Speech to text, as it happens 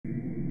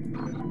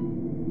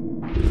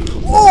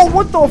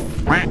What the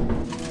f-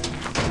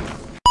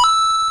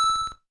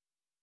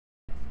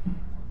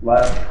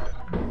 Left.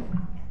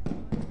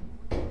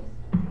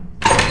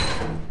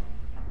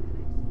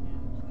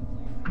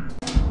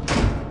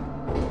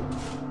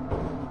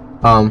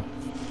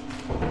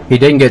 He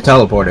didn't get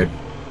teleported.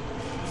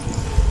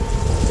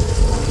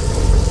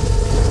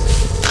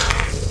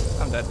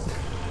 I'm dead.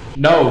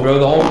 No, bro,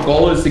 the whole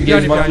goal is to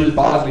get as much as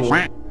possible.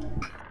 Am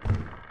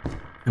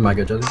I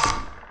good, Jesse?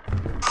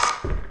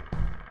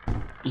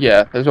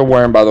 Yeah, there's a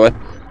worm, by the way.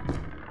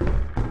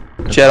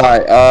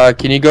 Jedi,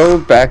 can you go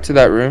back to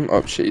that room?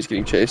 Oh shit, he's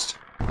getting chased.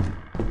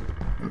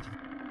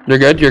 You're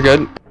good, you're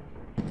good.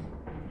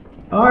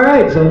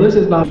 Alright, so this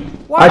is not.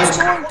 Why are you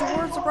going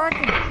towards the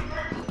Bracken?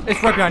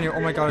 It's right behind you.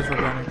 Oh my god, it's right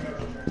behind you.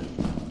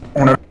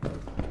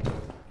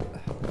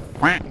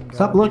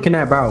 Stop looking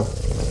at bro.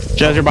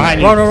 Jez, you're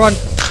behind you. Run, run, run.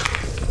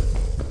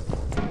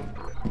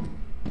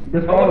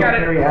 This ball is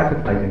very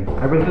appetizing.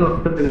 I really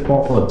look at this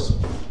ball looks.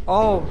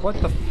 Oh, what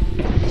the f-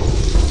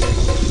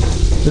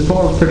 This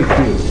ball is pretty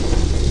cute.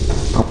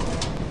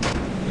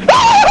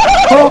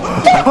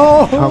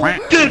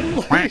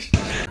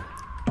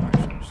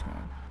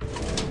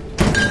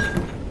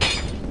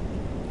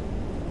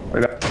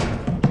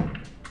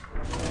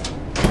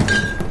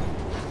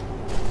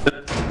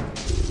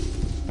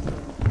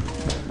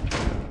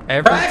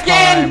 Every Bracken!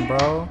 time,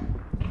 bro.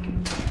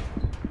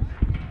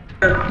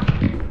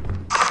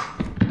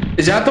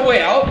 Is that the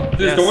way out?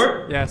 This Yes,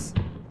 door? yes.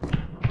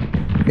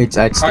 It's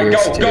at Alright,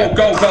 stairs go, too. go,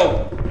 go,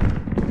 go.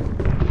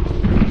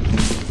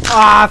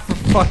 Ah, for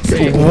fuck's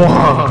sake.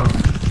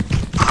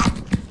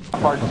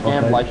 Hard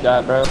scam like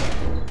that, bro.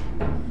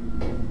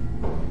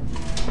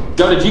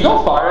 Yo, did you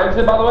go fire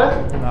exit, by the way?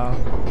 No.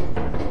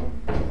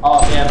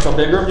 Oh, damn, so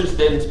Big Room just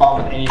didn't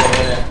spawn with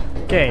anything in it.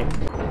 Okay.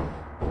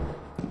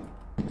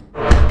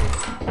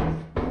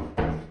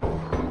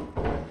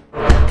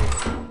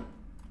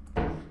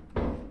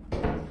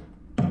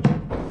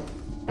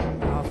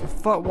 Ah, for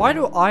fuck. Why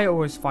do I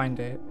always find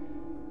it?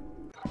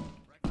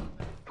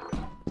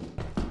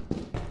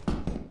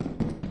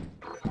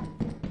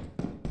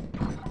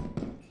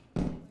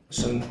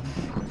 Listen.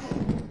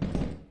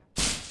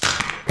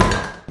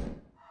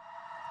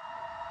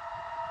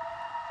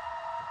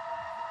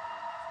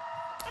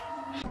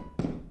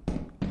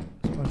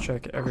 I'm gonna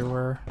check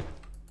everywhere.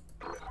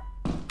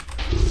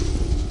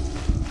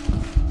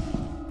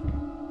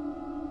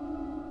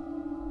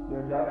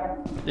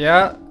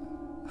 Yeah,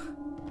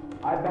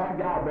 I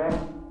backed out,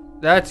 bro.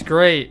 that's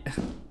great.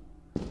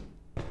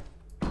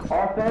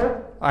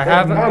 Also, I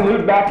haven't. more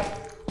loot back.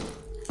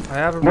 I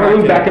haven't. More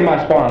loot back in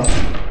my spawn.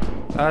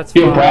 That's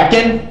You fine.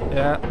 Bracken?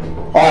 Yeah.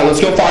 Alright, let's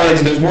go fire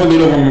exit. There's more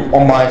loot over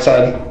on my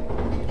side.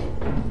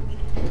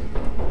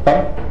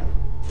 Come.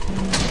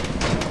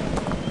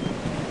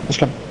 Let's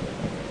go.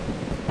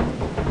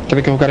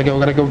 Gotta go, gotta go,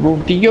 gotta go,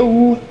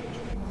 rodeo.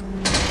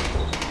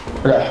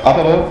 Okay,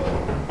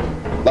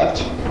 up,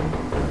 left.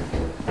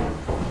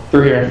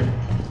 Through here.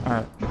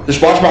 Alright.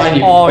 Just watch behind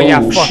you. Oh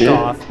yeah, fuck shit.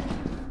 off.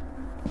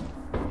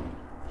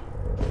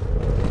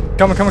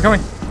 Coming, coming,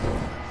 coming.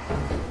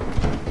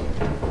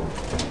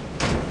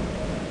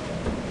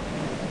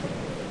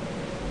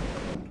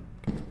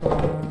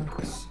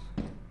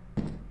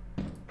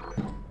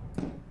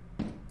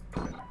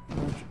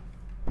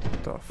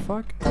 What the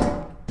fuck?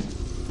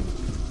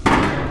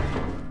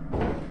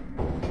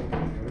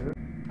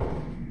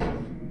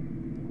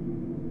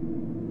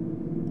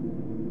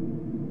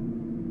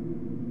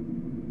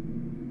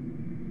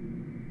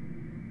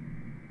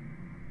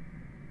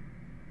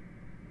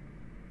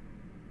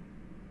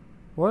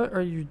 What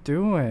are you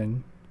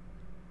doing?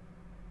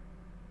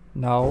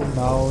 No,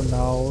 no,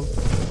 no.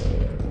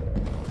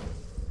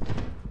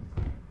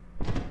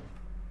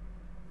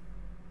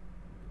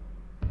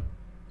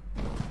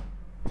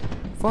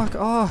 Fuck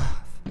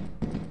off.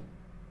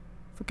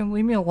 Fucking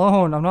leave me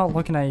alone. I'm not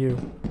looking at you.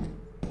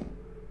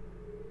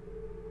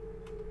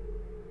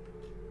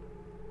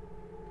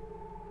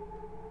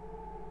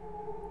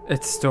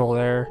 It's still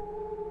there.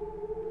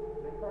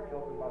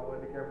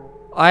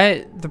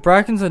 The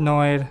Bracken's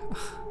annoyed.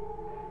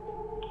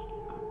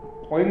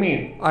 What do you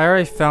mean? I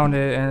already found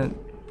it and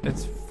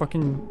it's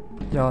fucking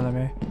yelling at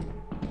me.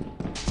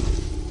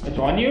 It's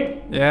on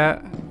you?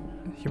 Yeah.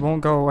 He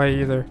won't go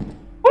away either.